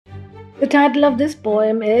The title of this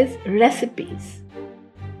poem is Recipes.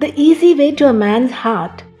 The easy way to a man's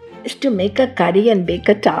heart is to make a curry and bake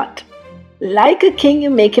a tart. Like a king,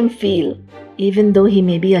 you make him feel, even though he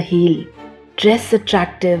may be a heel. Dress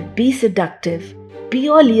attractive, be seductive, be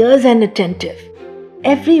all ears and attentive.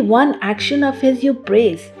 Every one action of his you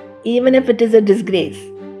praise, even if it is a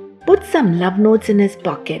disgrace. Put some love notes in his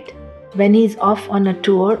pocket when he's off on a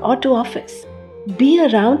tour or to office. Be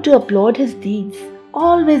around to applaud his deeds,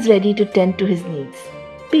 always ready to tend to his needs.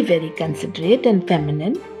 Be very considerate and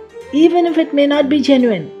feminine, even if it may not be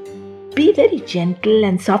genuine. Be very gentle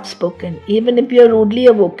and soft spoken, even if you are rudely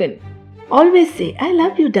awoken. Always say, I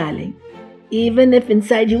love you, darling, even if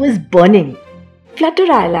inside you is burning.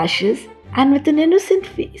 Flutter eyelashes and with an innocent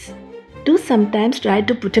face. Do sometimes try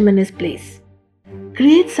to put him in his place.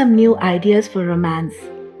 Create some new ideas for romance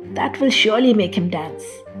that will surely make him dance.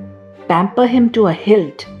 Pamper him to a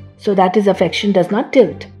hilt so that his affection does not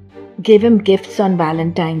tilt. Give him gifts on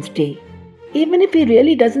Valentine's Day, even if he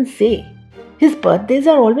really doesn't say. His birthdays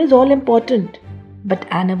are always all important, but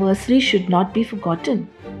anniversaries should not be forgotten.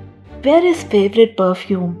 Wear his favorite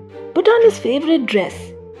perfume, put on his favorite dress.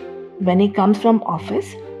 When he comes from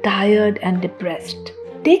office, tired and depressed,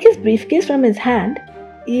 take his briefcase from his hand,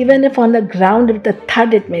 even if on the ground with a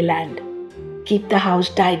thud it may land. Keep the house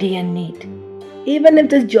tidy and neat, even if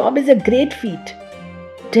this job is a great feat.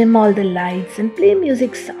 Dim all the lights and play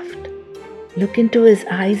music soft. Look into his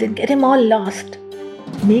eyes and get him all lost.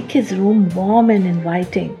 Make his room warm and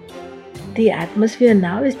inviting. The atmosphere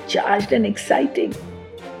now is charged and exciting.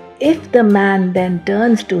 If the man then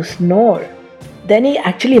turns to snore, then he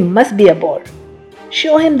actually must be a bore.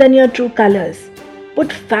 Show him then your true colors.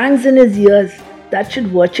 Put fangs in his ears that should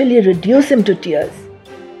virtually reduce him to tears.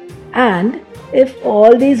 And if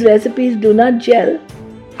all these recipes do not gel,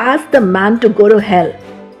 ask the man to go to hell.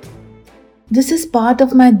 This is part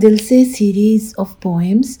of my Dil Se series of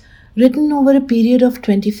poems written over a period of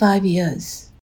 25 years.